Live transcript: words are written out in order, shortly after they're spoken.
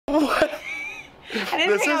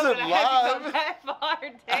This isn't live. That far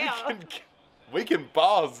down. We can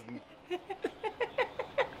pause.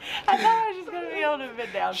 I thought I was just going to be able to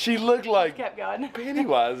bend down. She looked like kept going.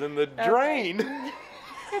 Pennywise in the drain.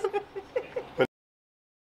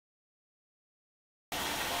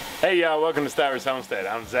 Hey y'all, welcome to Stivers Homestead.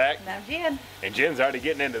 I'm Zach. And I'm Jen. And Jen's already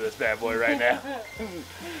getting into this bad boy right now.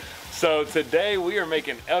 So today we are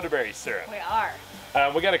making elderberry syrup. We are.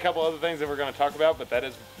 We got a couple other things that we're going to talk about, but that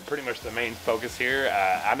is pretty much the main focus here.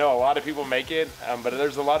 I know a lot of people make it, but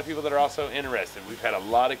there's a lot of people that are also interested. We've had a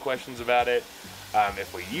lot of questions about it,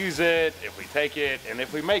 if we use it, if we take it, and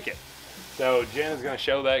if we make it. So Jen is going to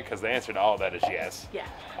show that because the answer to all that is yes. Yeah.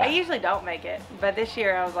 I usually don't make it, but this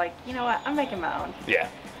year I was like, you know what, I'm making my own. Yeah.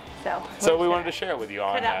 So we wanted to share it with you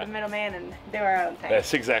on cut out the middleman and do our own thing.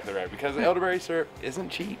 That's exactly right, because elderberry syrup isn't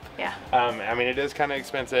cheap. Yeah. I mean, it is kind of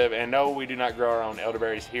expensive, and no, we do not grow our own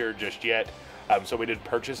elderberries here just yet. So we did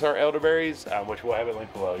purchase our elderberries, which we'll have it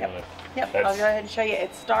linked below. Yep. I'll go ahead and show you.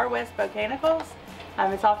 It's Star West Botanicals.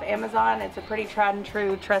 It's off Amazon. It's a pretty tried and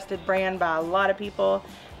true, trusted brand by a lot of people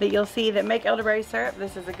that you'll see that make elderberry syrup.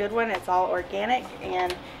 This is a good one. It's all organic,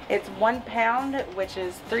 and it's 1 pound, which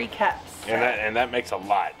is 3 cups. So. And that makes a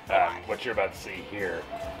lot. What you're about to see here.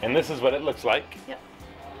 And this is what it looks like. Yep.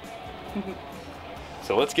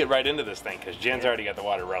 So let's get right into this thing, because Jen's already got the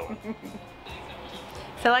water rolling.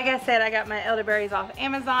 So like I said, I got my elderberries off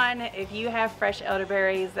Amazon. If you have fresh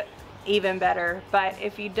elderberries, even better. But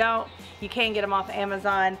if you don't, you can get them off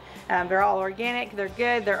Amazon. They're all organic, they're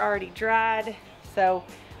good, they're already dried. So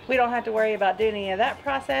we don't have to worry about doing any of that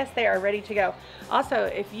process. They are ready to go. Also,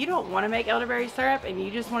 if you don't want to make elderberry syrup and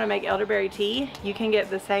you just want to make elderberry tea, you can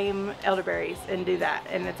get the same elderberries and do that,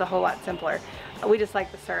 and it's a whole lot simpler. We just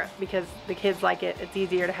like the syrup because the kids like it. It's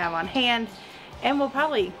easier to have on hand, and we'll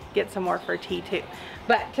probably get some more for tea too.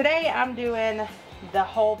 But today I'm doing the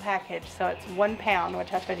whole package, so it's 1 pound,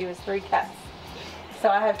 which I told you is 3 cups. So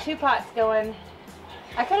I have 2 pots going.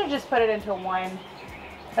 I could have just put it into one,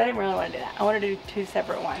 but I didn't really want to do that. I want to do 2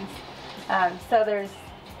 separate ones. So there's...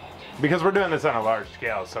 Because we're doing this on a large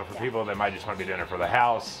scale, so for people that might just want to be doing it for the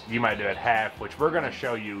house, you might do it half, which we're going to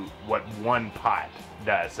show you what 1 pot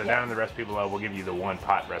does. So down in the recipe below, we'll give you the 1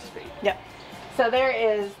 pot recipe. Yep. So there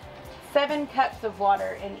is 7 cups of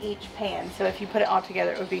water in each pan. So if you put it all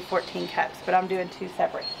together, it would be 14 cups, but I'm doing 2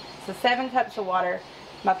 separate. So 7 cups of water.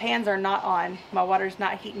 My pans are not on. My water's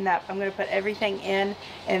not heating up. I'm going to put everything in,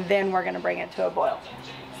 and then we're going to bring it to a boil.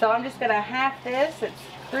 So I'm just going to half this. It's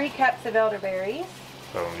 3 cups of elderberries.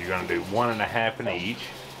 So you're going to do 1.5 in each.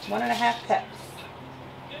 1.5 cups.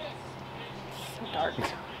 So dark.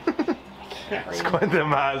 Squint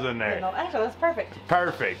them eyes in there. Actually, that's perfect.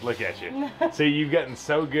 Perfect. Look at you. See, you've gotten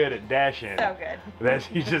so good at dashing. So good. That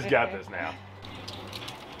you just got this now.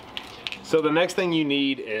 So the next thing you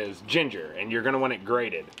need is ginger, and you're going to want it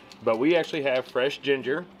grated. But we actually have fresh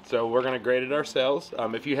ginger, so we're going to grate it ourselves.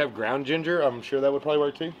 If you have ground ginger, I'm sure that would probably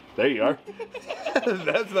work too. There you are.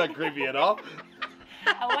 That's not creepy at all.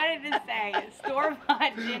 I wanted to say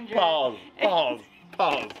store-bought ginger. Pause.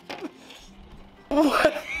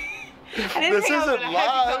 What? This isn't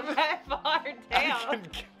live. Go that far down.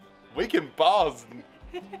 We can pause.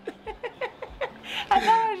 I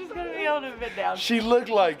thought I was just going to be able to bend down. She looked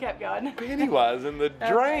like kept going. Pennywise in the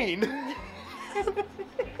drain.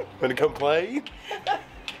 Wanna come play?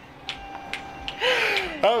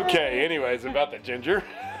 Okay, anyways, about the ginger.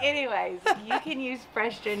 Anyways, you can use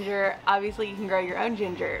fresh ginger. Obviously, you can grow your own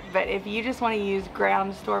ginger. But if you just want to use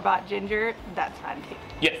ground store-bought ginger, that's fine too.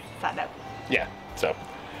 Yes. Side note. Yeah, so.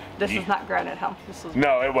 This is not grown at home. This was...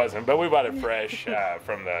 No, it wasn't, but we bought it fresh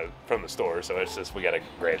from the store, so it's just we gotta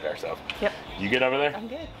grate it ourselves. Yep. You good over there? I'm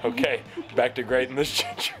good. Okay, back to grating this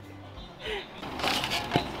ginger.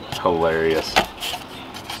 Hilarious.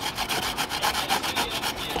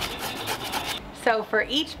 So for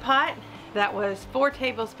each pot, that was 4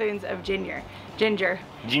 tablespoons of ginger. Ginger.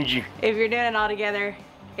 If you're doing it all together,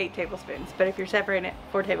 8 tablespoons. But if you're separating it,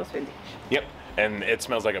 4 tablespoons each. Yep, and it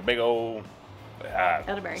smells like a big old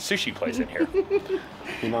elderberry sushi place in here.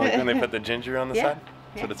 You know, like when they put the ginger on the side?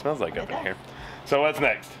 That's what it smells like up in here. So what's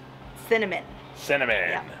next? Cinnamon. Cinnamon.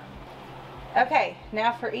 Yeah. Okay,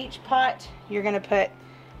 now for each pot, you're going to put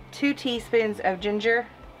 2 teaspoons of ginger.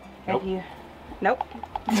 Nope. Nope.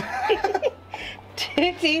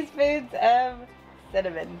 2 teaspoons of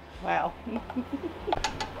cinnamon. Wow.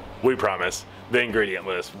 We promise the ingredient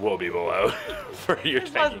list will be below for your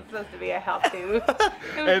This wasn't supposed to be a how-to. It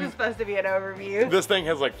was just supposed to be an overview. This thing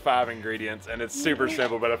has like 5 ingredients, and it's super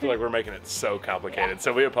simple, but I feel like we're making it so complicated.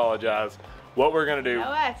 So we apologize. What we're gonna do,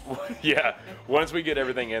 yeah, once we get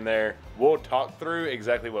everything in there, we'll talk through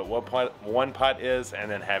exactly what 1 pot is,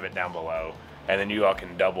 and then have it down below. and then you all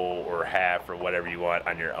can double or half or whatever you want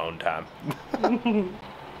on your own time.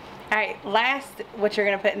 All right, last, what you're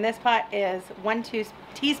gonna put in this pot is 1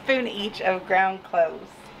 teaspoon each of ground cloves.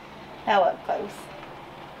 I love cloves.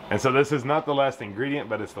 And so this is not the last ingredient,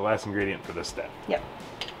 but it's the last ingredient for this step. Yep.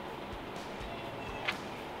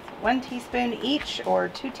 1 teaspoon each, or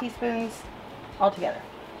 2 teaspoons altogether.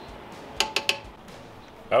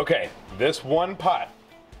 Okay, this one pot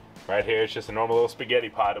right here is just a normal little spaghetti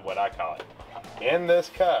pot of what I call it. In this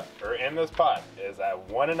cup, or in this pot, is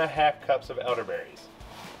 1.5 cups of elderberries,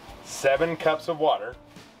 7 cups of water,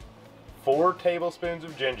 4 tablespoons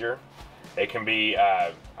of ginger. It can be,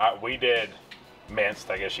 we did minced,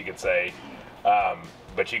 I guess you could say,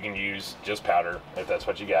 but you can use just powder if that's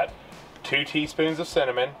what you got. 2 teaspoons of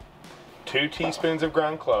cinnamon, 2 teaspoons of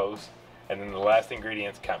ground cloves, and then the last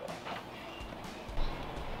ingredient's cumin.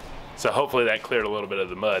 So hopefully that cleared a little bit of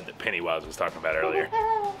the mud that Pennywise was talking about earlier.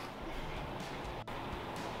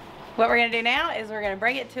 What we're gonna do now is we're gonna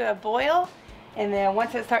bring it to a boil, and then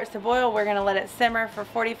once it starts to boil, we're gonna let it simmer for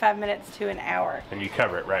 45 minutes to an hour. And you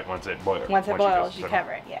cover it, right, once it boils? Once it boils, you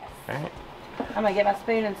cover it, yes. All right. I'm gonna get my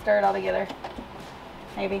spoon and stir it all together.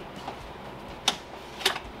 Maybe.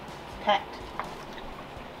 Packed.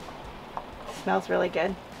 Smells really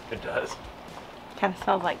good. It does. Kind of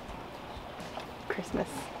smells like Christmas.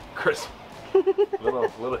 Christmas.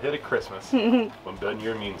 little hit of Christmas when building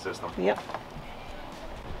your immune system. Yep.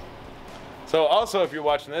 So also, if you're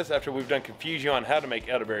watching this after we've done confuse you on how to make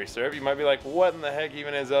elderberry syrup, you might be like, what in the heck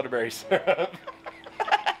even is elderberry syrup?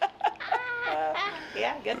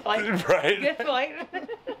 Yeah, good point. Right? Good point.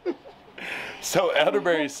 So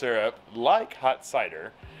elderberry syrup, like hot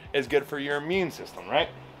cider, is good for your immune system, right?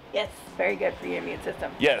 Yes, very good for your immune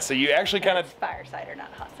system. Yeah, so you actually kind of... It's fire cider,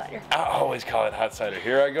 not hot cider. I always call it hot cider.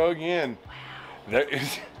 Here I go again. Wow.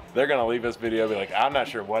 They're going to leave this video and be like, I'm not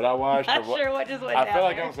sure what I watched. Not sure what just went down I feel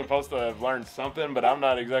like there. I'm supposed to have learned something, but I'm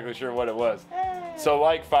not exactly sure what it was. So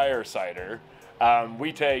like fire cider,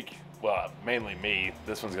 we take, well, mainly me.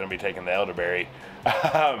 This one's going to be taking the elderberry.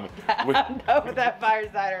 No, with that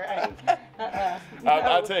fire cider.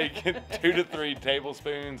 I take 2 to 3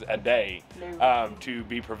 tablespoons a day to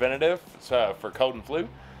be preventative for cold and flu.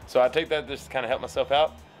 So I take that just to kind of help myself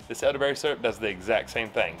out. This elderberry syrup does the exact same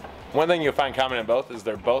thing. One thing you'll find common in both is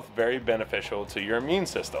they're both very beneficial to your immune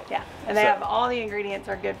system. Yeah, and they have all the ingredients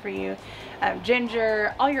are good for you.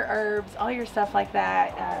 Ginger, all your herbs, all your stuff like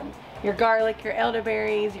that. Your garlic, your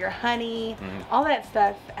elderberries, your honey, all that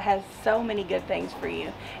stuff has so many good things for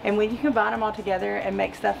you. And when you combine them all together and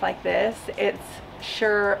make stuff like this, it's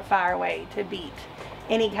surefire way to beat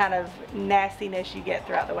any kind of nastiness you get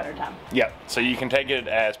throughout the wintertime. Yeah, so you can take it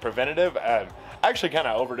as preventative. I actually kind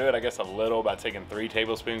of overdo it, I guess, a little by taking 3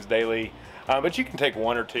 tablespoons daily, but you can take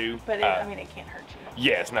 1 or 2. But I mean, it can't hurt you.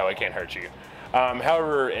 Yes, no, it can't hurt you.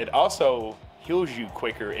 However, it also heals you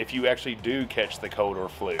quicker if you actually do catch the cold or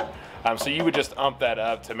flu. So you would just ump that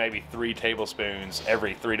up to maybe 3 tablespoons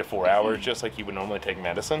every 3 to 4 hours, just like you would normally take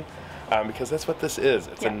medicine, because that's what this is.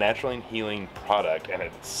 It's a naturally healing product, and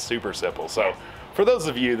it's super simple. So for those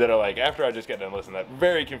of you that are like, after I just got done listening to that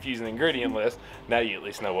very confusing ingredient list, now you at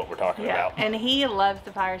least know what we're talking about. And he loves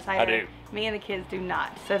the fire cider. I do. Me and the kids do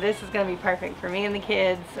not. So this is going to be perfect for me and the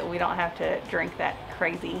kids. We don't have to drink that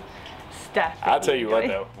crazy stuff. I'll tell you what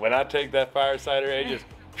though, when I take that fire cider, it just,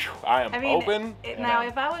 I am open. Now,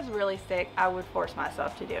 if I was really sick, I would force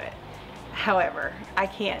myself to do it. However, I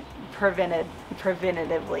can't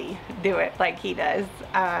preventatively do it like he does.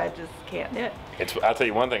 I just can't do it. I'll tell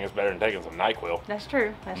you one thing, it's better than taking some NyQuil. That's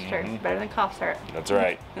true. That's true. Better than cough syrup. That's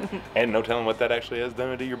right. And no telling what that actually has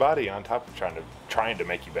done to your body on top of trying to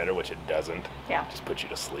make you better, which it doesn't. Yeah. Just put you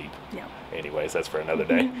to sleep. Yeah. Anyways, that's for another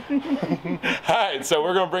day. All right, so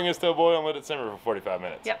we're going to bring this to a boil and let it simmer for 45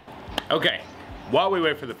 minutes. Yep. Okay. While we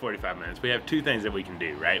wait for the 45 minutes, we have 2 things that we can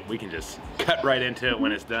do, right? We can just cut right into it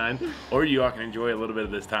when it's done, or you all can enjoy a little bit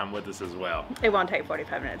of this time with us as well. It won't take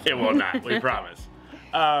 45 minutes. It will not, we promise.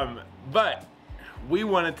 But we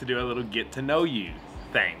wanted to do a little get to know you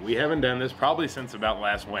thing. We haven't done this probably since about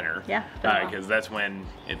last winter. Yeah. Because that's when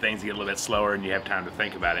things get a little bit slower and you have time to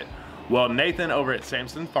think about it. Well, Nathan over at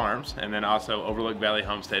Samson Farms, and then also Overlook Valley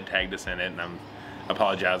Homestead tagged us in it, and I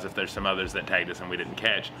apologize if there's some others that tagged us and we didn't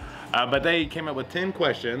catch. But they came up with 10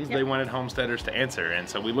 questions they wanted homesteaders to answer, and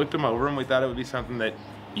so we looked them over and we thought it would be something that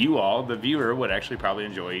you all, the viewer, would actually probably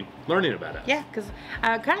enjoy learning about it. Yeah, because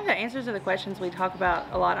kind of the answers to the questions we talk about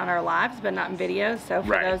a lot on our lives, but not in videos. So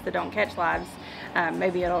for those that don't catch lives,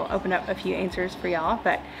 maybe it'll open up a few answers for y'all.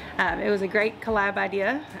 But it was a great collab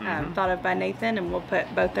idea, thought of by Nathan, and we'll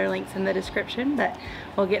put both their links in the description. But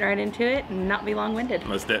we'll get right into it and not be long-winded.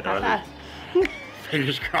 Let's do it.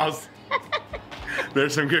 Fingers crossed.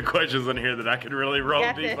 There's some good questions in here that I could really roll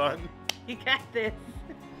deep on. You got this.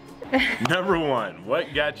 Number 1,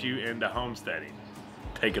 what got you into homesteading?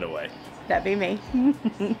 Take it away. That'd be me.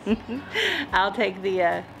 I'll take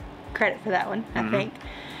the credit for that one, I think.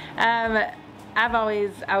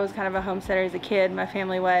 I was kind of a homesteader as a kid, my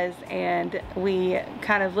family was, and we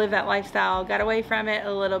kind of lived that lifestyle, got away from it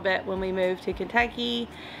a little bit when we moved to Kentucky,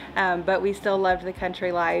 but we still loved the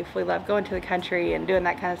country life. We loved going to the country and doing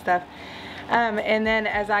that kind of stuff. And then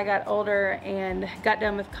as I got older and got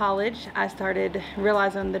done with college, I started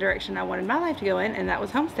realizing the direction I wanted my life to go in, and that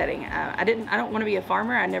was homesteading. I don't want to be a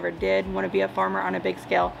farmer. I never did want to be a farmer on a big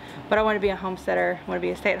scale, but I wanted to be a homesteader. I wanted to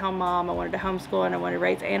be a stay-at-home mom. I wanted to homeschool, and I wanted to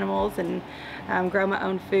raise animals and grow my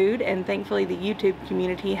own food. And thankfully, the YouTube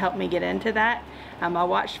community helped me get into that. I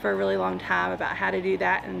watched for a really long time about how to do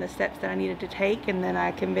that and the steps that I needed to take, and then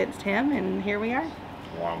I convinced him, and here we are.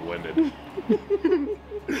 Long-winded.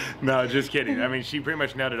 No, just kidding. I mean, she pretty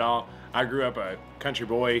much nailed it all. I grew up a country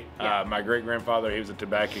boy. My great-grandfather, he was a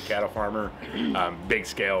tobacco cattle farmer. Big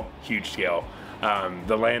scale, huge scale.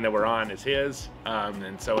 The land that we're on is his,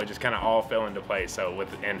 and so it just kind of all fell into place. So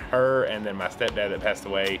and her and then my stepdad that passed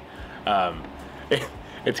away,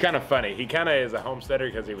 it's kind of funny. He kind of is a homesteader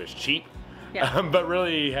because he was cheap. Yeah. But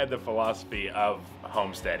really he had the philosophy of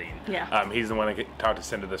homesteading. Yeah. He's the one that talked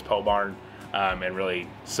us into this pole barn. And really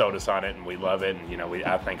sold us on it, and we love it. And you know,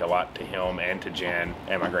 I thank a lot to him and to Jen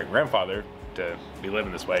and my great grandfather to be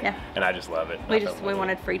living this way. Yeah. And I just love it. We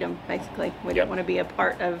wanted freedom, basically. We didn't want to be a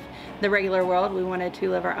part of the regular world. We wanted to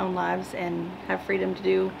live our own lives and have freedom to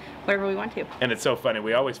do whatever we want to. And it's so funny.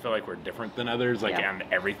 We always feel like we're different than others, like on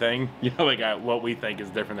everything. You know, like what we think is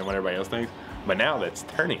different than what everybody else thinks. But now that's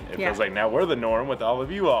turning. It feels like now we're the norm with all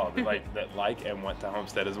of you all that like and want to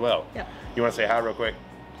homestead as well. Yeah. You want to say hi real quick?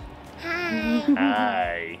 Hi.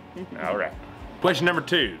 Hi. All right. Question number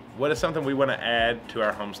 2. What is something we want to add to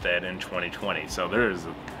our homestead in 2020? So there's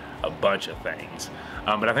a bunch of things.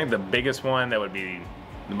 But I think the biggest one that would be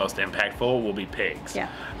the most impactful will be pigs.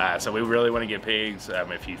 Yeah. So we really want to get pigs.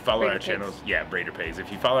 If you follow our channels, breeder pigs.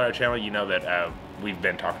 If you follow our channel, you know that we've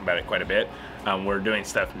been talking about it quite a bit. We're doing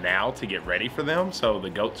stuff now to get ready for them. So the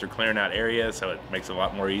goats are clearing out areas, so it makes it a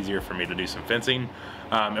lot more easier for me to do some fencing.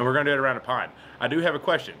 And we're going to do it around a pond. I do have a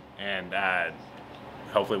question, and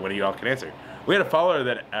hopefully one of you all can answer. We had a follower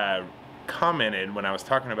that commented when I was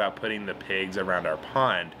talking about putting the pigs around our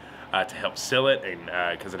pond to help seal it,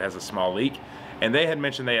 and because it has a small leak. And they had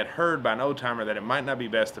mentioned they had heard by an old timer that it might not be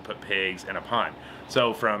best to put pigs in a pond.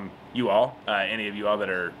 So from you all, any of you all that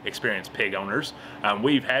are experienced pig owners,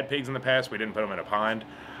 we've had pigs in the past. We didn't put them in a pond.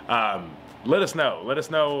 Let us know. Let us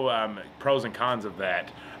know pros and cons of that.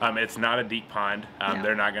 It's not a deep pond. No.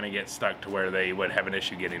 They're not going to get stuck to where they would have an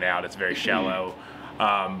issue getting out. It's very shallow.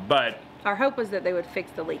 But our hope was that they would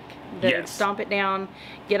fix the leak. They would stomp it down,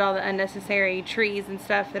 get all the unnecessary trees and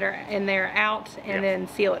stuff that are in there out, and then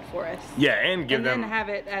seal it for us. Yeah, and give them... And then have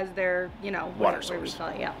it as their, you know, water source.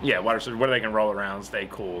 Yeah, water source where they can roll around, stay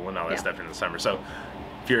cool, and all that stuff in the summer. So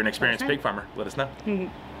if you're an experienced pig farmer, let us know.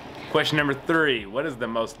 Question number 3. What is the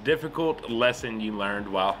most difficult lesson you learned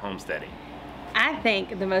while homesteading? I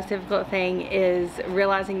think the most difficult thing is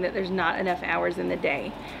realizing that there's not enough hours in the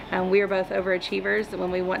day. We are both overachievers. When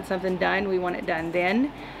we want something done, we want it done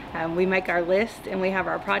then. We make our list and we have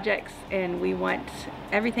our projects, and we want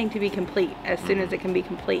everything to be complete as soon as it can be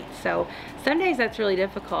complete. So some days that's really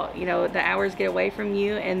difficult. You know, the hours get away from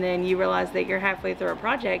you, and then you realize that you're halfway through a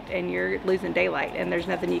project and you're losing daylight, and there's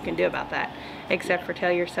nothing you can do about that except for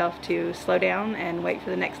tell yourself to slow down and wait for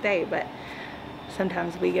the next day. But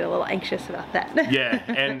sometimes we get a little anxious about that. Yeah,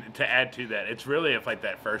 and to add to that, it's really if like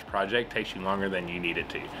that first project takes you longer than you need it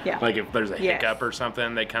to. Yeah. Like if there's a hiccup or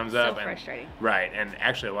something that comes up. So frustrating. Right, and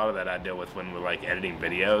actually a lot of that I deal with when we're like editing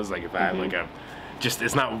videos. Like if I have like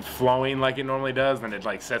it's not flowing like it normally does, then it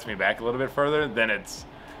like sets me back a little bit further. Then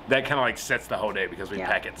that kind of like sets the whole day because we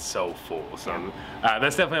pack it so full. So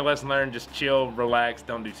that's definitely a lesson learned. Just chill, relax,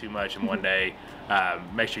 don't do too much in one day.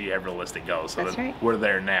 Make sure you have realistic goals. So that we're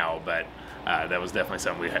there now, but that was definitely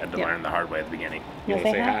something we had to learn the hard way at the beginning. You want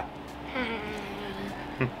to say hi?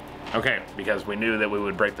 Okay, because we knew that we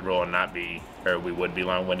would break the rule and not be, or we would be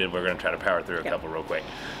long-winded, we're going to try to power through a couple real quick.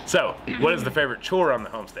 So, what is the favorite chore on the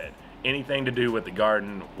homestead? Anything to do with the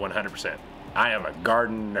garden, 100%. I am a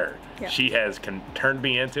gardener. She has turned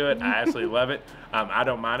me into it. I absolutely love it. I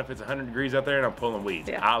don't mind if it's 100 degrees out there and I'm pulling weeds.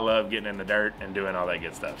 I love getting in the dirt and doing all that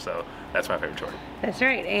good stuff. So that's my favorite chore. That's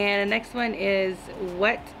right. And the next one is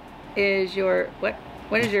what is your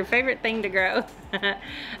favorite thing to grow?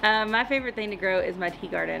 My favorite thing to grow is my tea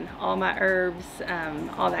garden. All my herbs,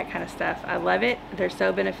 all that kind of stuff. I love it. They're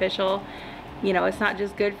so beneficial. you know, it's not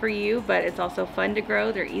just good for you, but it's also fun to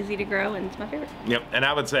grow. They're easy to grow, and it's my favorite. Yep, and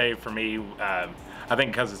I would say for me, I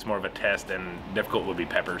think because it's more of a test and difficult would be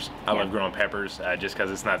peppers. I love growing peppers just because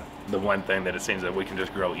it's not the one thing that it seems that we can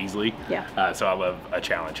just grow easily. Yeah. So I love a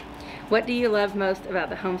challenge. What do you love most about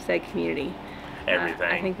the Homestead community? Everything.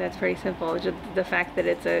 I think that's pretty simple. Just the fact that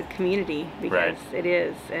it's a community, because it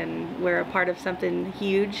is, and we're a part of something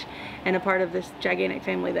huge and a part of this gigantic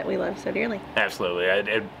family that we love so dearly.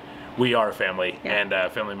 Absolutely. We are a family, and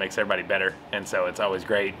family makes everybody better, and so it's always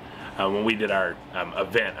great. When we did our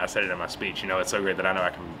event, I said it in my speech, you know, it's so great that I know I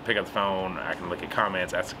can pick up the phone, I can look at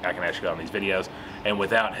comments, I can ask you on these videos, and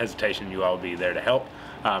without hesitation, you all be there to help.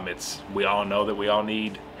 We all know that we all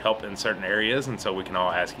need help in certain areas, and so we can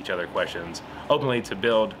all ask each other questions openly to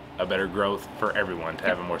build a better growth for everyone to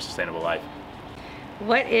have a more sustainable life.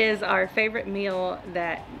 What is our favorite meal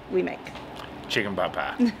that we make? Chicken pot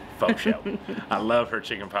pie. Folk show. I love her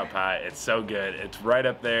chicken pot pie. It's so good. It's right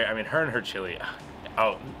up there. I mean, her and her chili.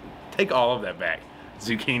 Oh, take all of that back.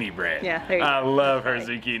 Zucchini bread. Yeah, there you I go. love her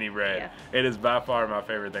zucchini bread. Yeah. It is by far my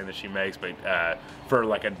favorite thing that she makes, but for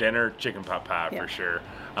like a dinner, chicken pot pie for sure.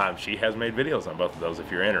 She has made videos on both of those if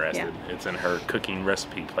you're interested. Yeah. It's in her cooking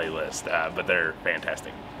recipe playlist, but they're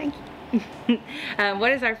fantastic. Thank you.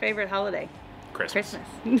 What is our favorite holiday? Christmas.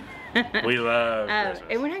 We love Christmas.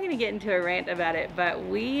 And we're not going to get into a rant about it, but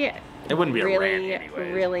it wouldn't be a rant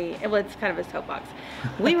anyways. Well, it's kind of a soapbox.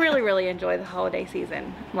 We really enjoy the holiday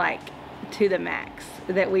season, like to the max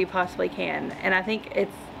that we possibly can. And I think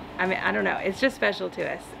I don't know, it's just special to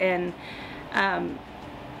us. And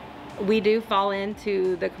we do fall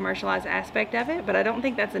into the commercialized aspect of it, but I don't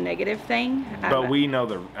think that's a negative thing. But we know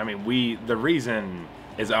the reason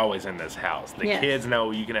is always in this house. The kids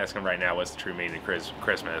know. You can ask them right now what's the true meaning of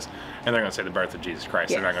Christmas, and they're going to say the birth of Jesus Christ.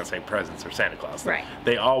 They're not going to say presents or Santa Claus. Right.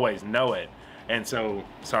 They always know it. And so,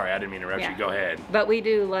 sorry, I didn't mean to interrupt you. Go ahead. But we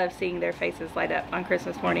do love seeing their faces light up on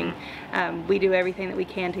Christmas morning. We do everything that we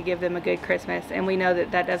can to give them a good Christmas, and we know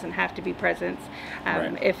that that doesn't have to be presents.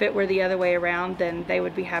 If it were the other way around, then they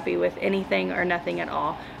would be happy with anything or nothing at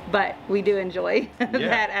all. But we do enjoy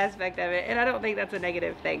that aspect of it, and I don't think that's a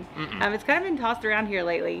negative thing. It's kind of been tossed around here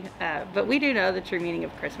lately, but we do know the true meaning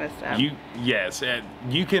of Christmas.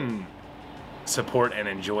 You can support and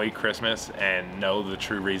enjoy Christmas and know the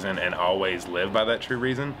true reason and always live by that true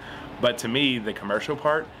reason, but to me the commercial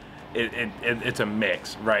part, it's a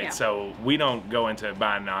mix, right? So we don't go into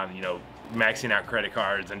buying on, you know, maxing out credit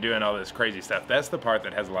cards and doing all this crazy stuff. That's the part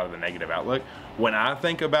that has a lot of the negative outlook. When I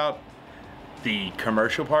think about the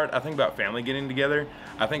commercial part, I think about family getting together.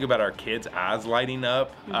 I think about our kids' eyes lighting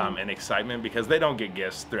up and excitement, because they don't get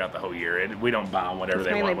gifts throughout the whole year. We don't buy them whatever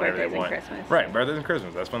they want, whatever they want. Christmas. Right, birthdays and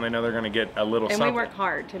Christmas. That's when they know they're going to get a little something. And we work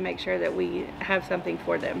hard to make sure that we have something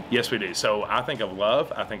for them. Yes, we do. So I think of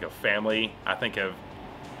love. I think of family. I think of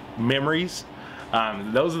memories.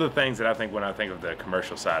 Those are the things that I think when I think of the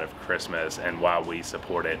commercial side of Christmas and why we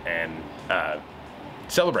support it and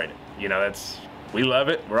celebrate it. You know, we love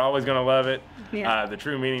it. We're always going to love it. Yeah. The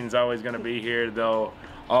true meaning is always going to be here. They'll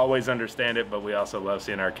always understand it, but we also love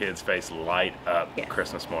seeing our kids' face light up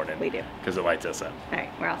Christmas morning. We do. Because it lights us up. All right,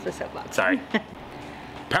 we're off the soapbox. Sorry.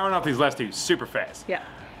 Powering off these last two super fast. Yeah.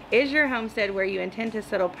 Is your homestead where you intend to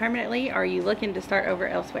settle permanently, or are you looking to start over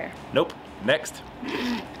elsewhere? Nope. Next.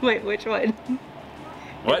 Wait, which one?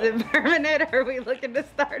 What? Is it permanent, or are we looking to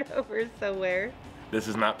start over somewhere? This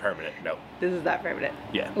is not permanent. No. This is not permanent.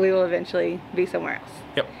 Yeah. We will eventually be somewhere else.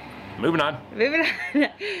 Yep. Moving on.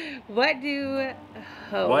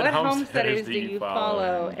 What homesteaders do you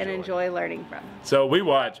follow and enjoy learning from? So we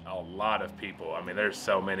watch a lot of people. I mean, there's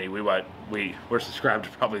so many. We're subscribed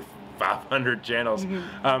to probably 500 channels.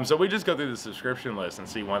 So we just go through the subscription list and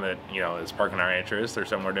see one that, you know, is sparking our interest or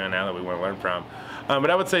something we're doing now that we want to learn from. But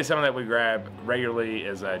I would say some that we grab regularly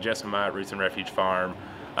is Jess and Mott, Roots and Refuge Farm.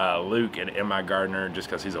 Luke and M.I. Gardner, just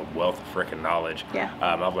because he's a wealth of freaking knowledge. Yeah.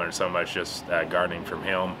 I've learned so much just gardening from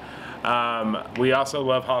him. We also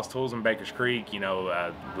love Haas Tools in Baker's Creek. You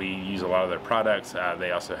know, we use a lot of their products. They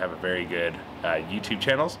also have a very good YouTube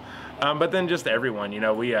channels. But then just everyone, you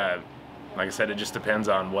know, we, like I said, it just depends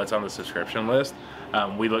on what's on the subscription list.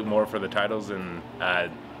 We look more for the titles and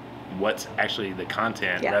what's actually the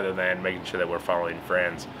content rather than making sure that we're following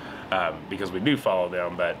friends, because we do follow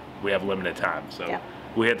them, but we have limited time. So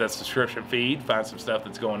we hit that subscription feed, find some stuff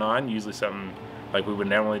that's going on, usually something like we would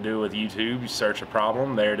normally do with YouTube. You search a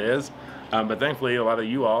problem, there it is. But thankfully, a lot of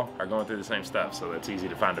you all are going through the same stuff, so it's easy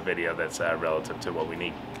to find a video that's relative to what we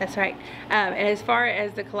need. That's right. And as far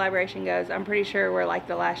as the collaboration goes, I'm pretty sure we're like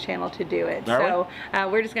the last channel to do it. Are so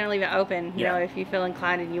we're just going to leave it open. You know, if you feel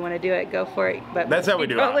inclined and you want to do it, go for it. But that's how we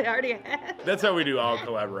do probably already have. That's how we do all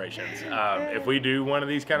collaborations. If we do one of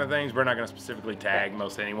these kind of things, we're not going to specifically tag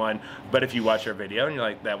most anyone. But if you watch our video and you're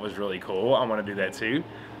like, that was really cool, I want to do that too,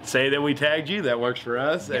 say that we tagged you, that works for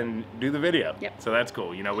us, and do the video. So that's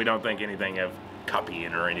cool. You know, we don't think anything of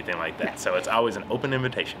copying or anything like that. So it's always an open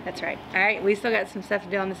invitation. That's right. All right, we still got some stuff to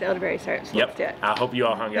do on this elderberry syrup, so let's do it. I hope you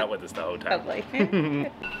all hung out with us the whole time.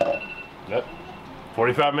 Hopefully. Yep.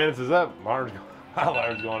 45 minutes is up.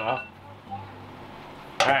 Alarm's going off.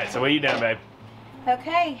 All right, so what are you doing, babe?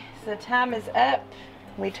 Okay, so time is up.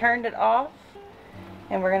 We turned it off,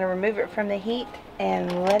 and we're gonna remove it from the heat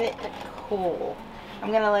and let it cool.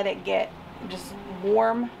 I'm gonna let it get just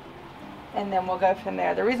warm, and then we'll go from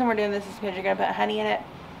there. The reason we're doing this is because you're gonna put honey in it.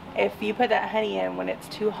 If you put that honey in when it's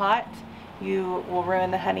too hot, you will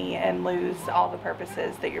ruin the honey and lose all the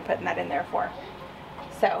purposes that you're putting that in there for.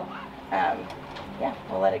 So, yeah,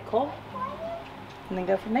 we'll let it cool, and then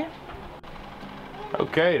go from there.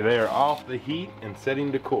 Okay, they are off the heat and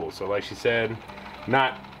setting to cool. So like she said,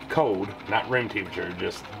 not cold, not room temperature,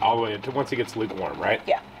 just all the way to once it gets lukewarm, right?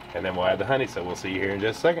 Yeah. And then we'll add the honey, so we'll see you here in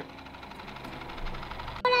just a second.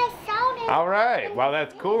 All right, while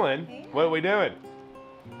that's cooling, what are we doing?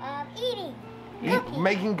 Eating.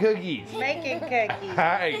 Making cookies. Making cookies. All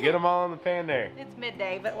right, get them all in the pan there. It's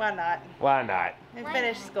midday, but why not? Why not? We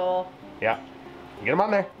finished school. Yeah, get them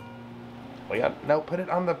on there. Well, yeah, no, put it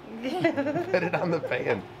on the put it on the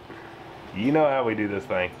pan. You know how we do this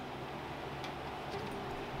thing.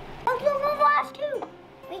 Let's do the last two.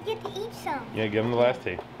 We get to eat some. Yeah, give them the last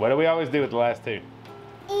two. What do we always do with the last two?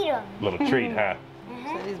 Eat them. Little treat, huh?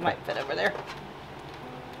 So these might fit over there.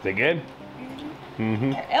 Is it good?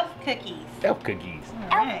 Mm-hmm. They're elf cookies. Elf cookies.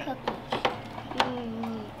 All right. Elf cookies.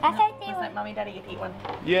 I thought they Looks were. like Mommy Daddy get to eat one.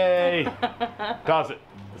 Yay! Toss it.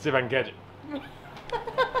 Let's see if I can catch it.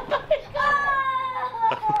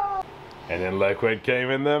 And then look what came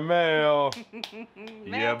in the mail.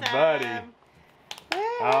 Yeah, buddy.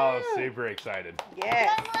 Oh, super excited.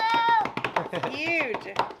 Yes.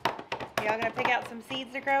 Huge. Y'all gonna pick out some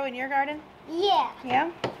seeds to grow in your garden? Yeah.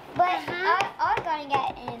 Yeah? But I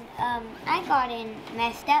got in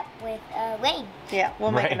messed up with rain. Yeah,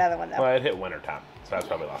 we'll make another one though. Well, it hit winter time, so that's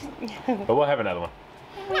probably lost. But we'll have another one.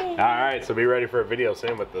 All right, so be ready for a video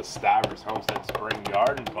soon with the Stivers Homestead Spring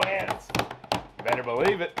Garden plans. Better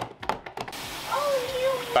believe it.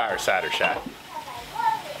 Fire cider shot.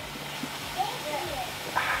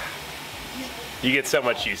 You get so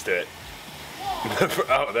much used to it.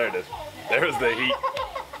 Oh, there it is. There's the heat.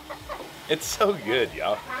 It's so good,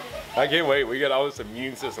 y'all. I can't wait. We got all this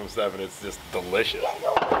immune system stuff, and it's just delicious.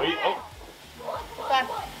 Oh. Fun.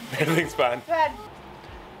 Everything's fine. Fun.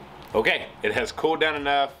 Okay, it has cooled down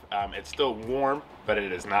enough. It's still warm, but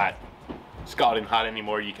it is not scalding hot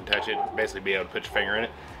anymore. You can touch it, basically be able to put your finger in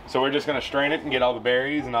it. So we're just gonna strain it and get all the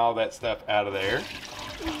berries and all that stuff out of there.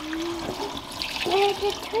 Where's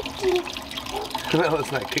the cookie? Well,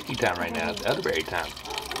 it's not cookie time right now. It's elderberry time.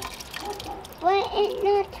 But it's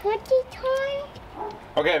not cookie time?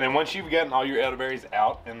 Okay, and then once you've gotten all your elderberries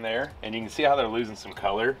out in there, and you can see how they're losing some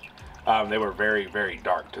color. They were very, very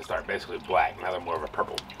dark to start, basically black. Now they're more of a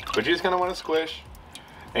purple. But you're just gonna wanna squish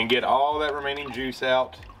and get all that remaining juice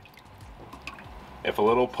out. If a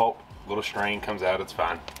little pulp, little strain comes out, it's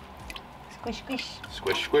fine. Squish, squish.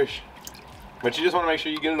 Squish, squish. But you just wanna make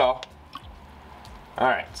sure you get it all. All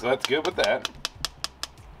right, so that's good with that.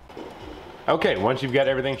 Okay, once you've got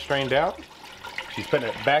everything strained out, she's putting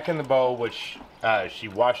it back in the bowl, which she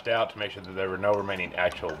washed out to make sure that there were no remaining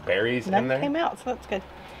actual berries in there. None came out, so that's good.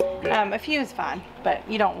 Good. A few is fine, but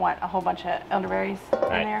you don't want a whole bunch of elderberries in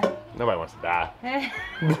there. Nobody wants to die.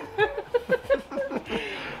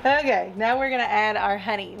 Okay, now we're gonna add our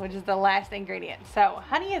honey, which is the last ingredient. So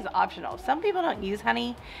honey is optional. Some people don't use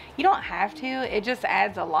honey. You don't have to. It just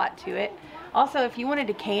adds a lot to it. Also, if you wanted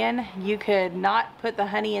to can, you could not put the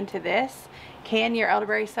honey into this, can your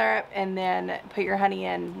elderberry syrup, and then put your honey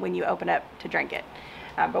in when you open up to drink it.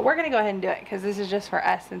 But we're gonna go ahead and do it because this is just for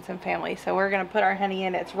us and some family. So we're gonna put our honey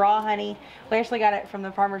in. It's raw honey. We actually got it from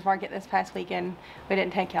the farmer's market this past weekend. We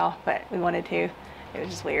didn't take y'all, but we wanted to. It was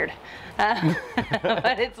just weird.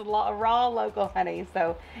 But it's raw local honey,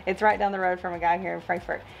 so it's right down the road from a guy here in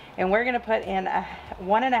Frankfort. And we're gonna put in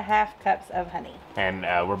 1.5 cups of honey. And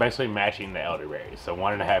we're basically matching the elderberries. So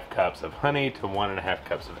 1.5 cups of honey to 1.5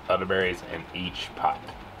 cups of elderberries in each pot.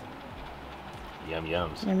 Yum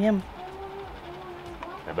yums. Yum yum.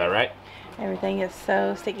 Is that right? Everything is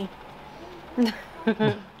so sticky.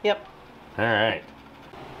 Yep. All right.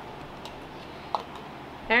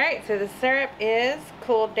 All right, so the syrup is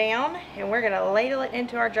cooled down, and we're gonna ladle it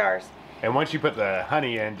into our jars. And once you put the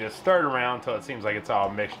honey in, just stir it around until it seems like it's all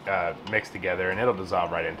mixed together, and it'll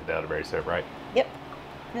dissolve right into the elderberry syrup, right? Yep.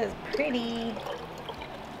 This is pretty.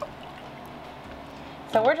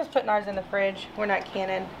 So we're just putting ours in the fridge. We're not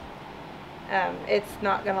canning. It's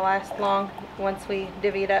not gonna last long once we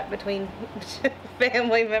divvy it up between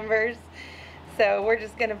family members. So we're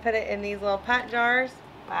just gonna put it in these little pint jars.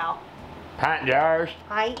 Wow. Pint jars.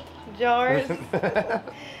 Pint jars.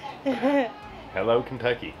 Hello,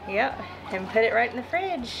 Kentucky. Yep, and put it right in the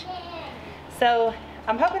fridge. So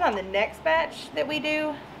I'm hoping on the next batch that we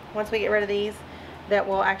do, once we get rid of these, that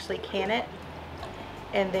we'll actually can it,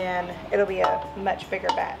 and then it'll be a much bigger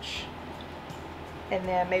batch, and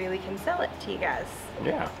then maybe we can sell it to you guys.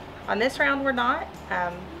 Yeah. On this round we're not,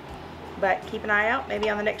 but keep an eye out maybe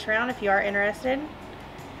on the next round if you are interested,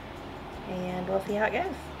 and we'll see how it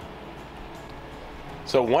goes.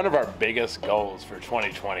 So one of our biggest goals for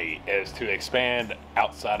 2020 is to expand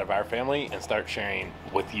outside of our family and start sharing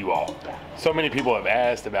with you all. So many people have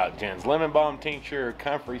asked about Jen's lemon balm tincture,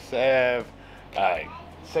 comfrey salve,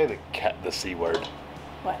 say the C word.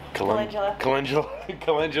 What? Calendula.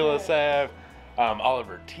 Calendula salve, all of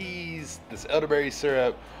her teas, this elderberry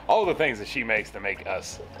syrup, all the things that she makes to make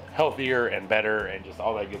us healthier and better and just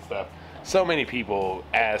all that good stuff. So many people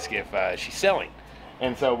ask if she's selling.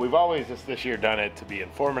 And so we've always just this year done it to be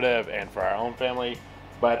informative and for our own family.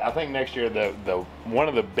 But I think next year the one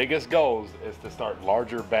of the biggest goals is to start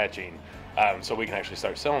larger batching, so we can actually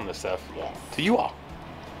start selling this stuff to you all.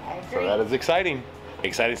 I agree. So that is exciting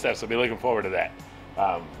stuff. So be looking forward to that.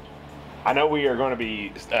 I know we are going to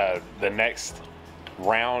be the next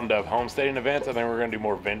round of homesteading events. I think we're going to do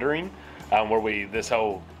more vendoring, where this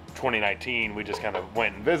whole 2019 we just kind of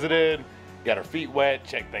went and visited, got our feet wet,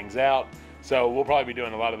 checked things out. So we'll probably be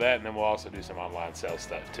doing a lot of that, and then we'll also do some online sales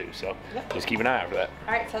stuff too. So just keep an eye out for that.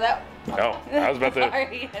 All right, so that. Oh, I was about to.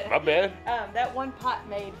 Sorry. My bad. That one pot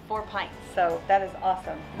made 4 pints, so that is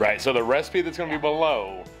awesome. Right. So the recipe that's going to be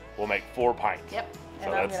below will make 4 pints. Yep. So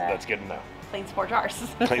that's good to know. Cleans 4 jars.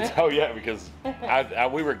 Oh yeah, because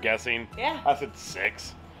we were guessing. Yeah. I said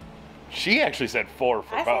 6. She actually said 4 for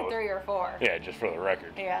both. I said 3 or 4. Yeah, just for the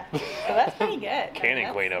record. Yeah. So that's pretty good.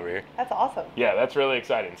 Canning queen over here. That's awesome. Yeah, that's really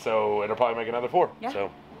exciting. So it'll probably make another 4. Yeah.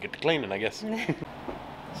 So get to cleaning, I guess.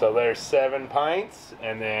 So there's 7 pints,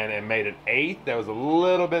 and then it made an 8th that was a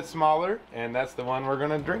little bit smaller, and that's the one we're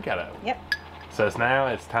gonna drink out of. Yep. So now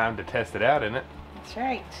it's time to test it out, isn't it? That's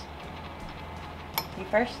right. You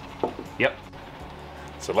first? Yep.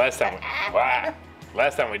 So last time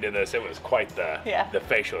we did this, it was quite the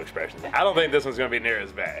facial expressions. I don't think this one's gonna be near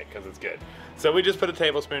as bad because it's good. So we just put a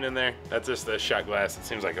tablespoon in there. That's just a shot glass. It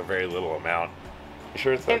seems like a very little amount. You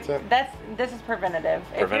sure that's it? This is preventative.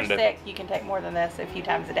 If you're sick, you can take more than this a few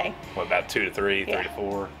times a day. What, about 2 to 3, 3 to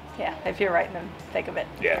 4? Yeah, if you're right in the thick of it.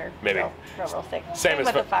 Yeah, maybe. Real sick. Same as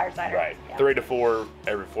with the fire cider. Right. Yeah. 3 to 4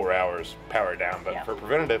 every 4 hours. Power it down, but for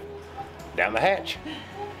preventative, down the hatch.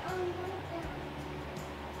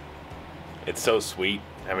 It's so sweet.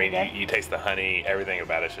 I mean, you taste the honey, everything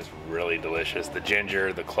about it's just really delicious. The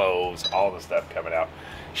ginger, the cloves, all the stuff coming out.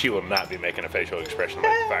 She will not be making a facial expression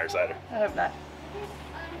like the fire cider. I hope not.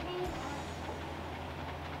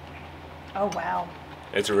 Oh, wow.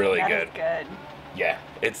 It's really good. That is good. Yeah,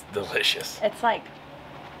 it's delicious. It's like,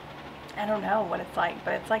 I don't know what it's like,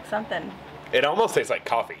 but it's like something. It almost tastes like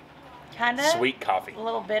coffee. Kind of. Sweet coffee. A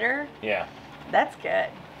little bitter. Yeah. That's good.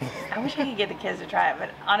 I wish I could get the kids to try it, but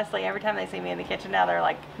honestly, every time they see me in the kitchen now, they're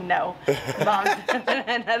like, no. Mom's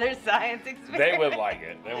another science experiment. They would like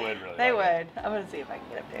it. They would really They like would. I'm going to see if I can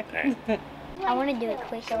get them to. Right. I want to do it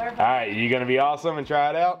quick. All right, you going to be awesome and try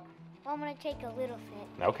it out? Well, I'm going to take a little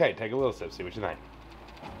sip. Okay, take a little sip. See what you think.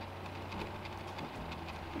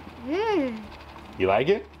 Mmm. You like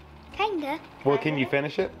it? Kinda. Well, can you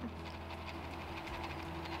finish it?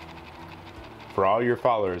 For all your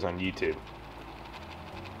followers on YouTube.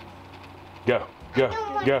 Go, go,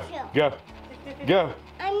 go, go, go.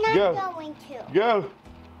 I'm not going to. Go.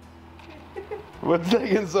 What's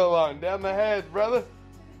taking so long? Down the hatch, brother.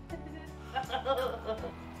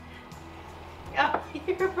 Oh,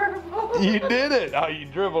 you're purple. You did it. Oh, you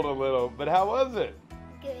dribbled a little, but how was it?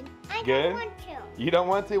 Good. I Good? don't want to. You don't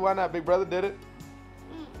want to? Why not? Big brother did it.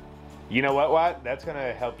 You know what, Wyatt? That's going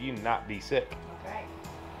to help you not be sick.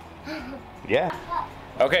 Okay. Yeah.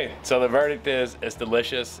 Okay, so the verdict is it's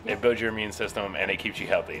delicious, it builds your immune system, and it keeps you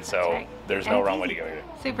healthy. So there's no wrong way to go here.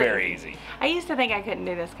 Super Very easy. I used to think I couldn't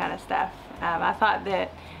do this kind of stuff. I thought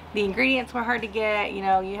that the ingredients were hard to get. You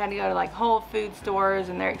know, you had to go to like Whole Food stores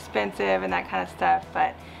and they're expensive and that kind of stuff.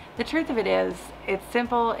 But the truth of it is, it's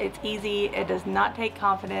simple, it's easy, it does not take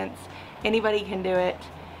confidence. Anybody can do it.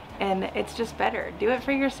 And it's just better. Do it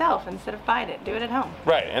for yourself instead of buying it. Do it at home.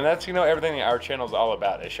 Right, and that's, you know, everything our channel is all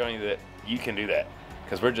about, is showing you that you can do that.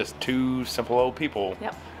 Because we're just two simple old people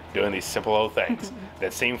doing these simple old things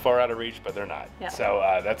that seem far out of reach, but they're not. Yep.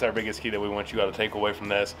 So that's our biggest key that we want you all to take away from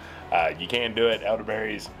this. You can do it.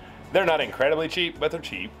 Elderberries, they're not incredibly cheap, but they're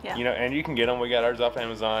cheap. Yeah. You know, and you can get them. We got ours off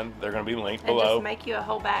Amazon. They're going to be linked below. And just make you a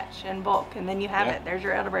whole batch in bulk, and then you have it. There's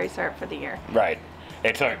your elderberry syrup for the year. Right.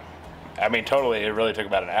 It took, I mean, totally, it really took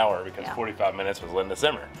about an hour because 45 minutes was letting the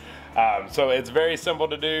simmer. So it's very simple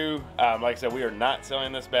to do. Like I said, we are not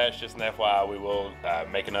selling this batch, just an FYI. We will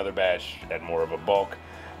make another batch at more of a bulk,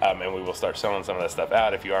 and we will start selling some of that stuff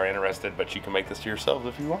out if you are interested, but you can make this to yourselves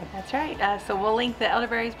if you want. That's right. So we'll link the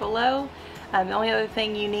elderberries below. The only other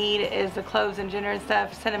thing you need is the cloves and ginger and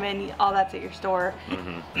stuff, cinnamon, all that's at your store.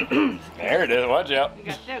 There it is, watch out. You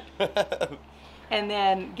got a joke. And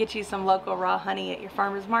then get you some local raw honey at your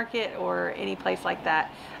farmer's market or any place like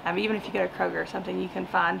that. Even if you go to Kroger or something, you can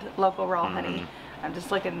find local raw honey.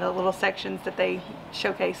 Just look in the little sections that they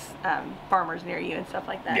showcase farmers near you and stuff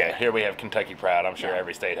like that. Yeah, here we have Kentucky Proud. I'm sure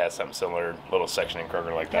every state has something similar, little section in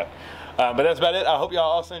Kroger like that. But that's about it. I hope y'all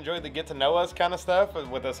also enjoyed the get to know us kind of stuff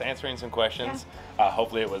with us answering some questions.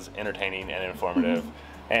 Hopefully it was entertaining and informative.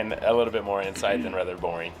 And a little bit more insight than rather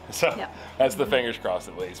boring. So that's the fingers crossed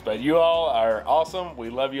at least. But you all are awesome. We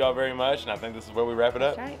love you all very much. And I think this is where we wrap it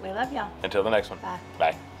up. That's right. We love y'all. Until the next one. Bye.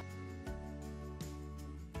 Bye.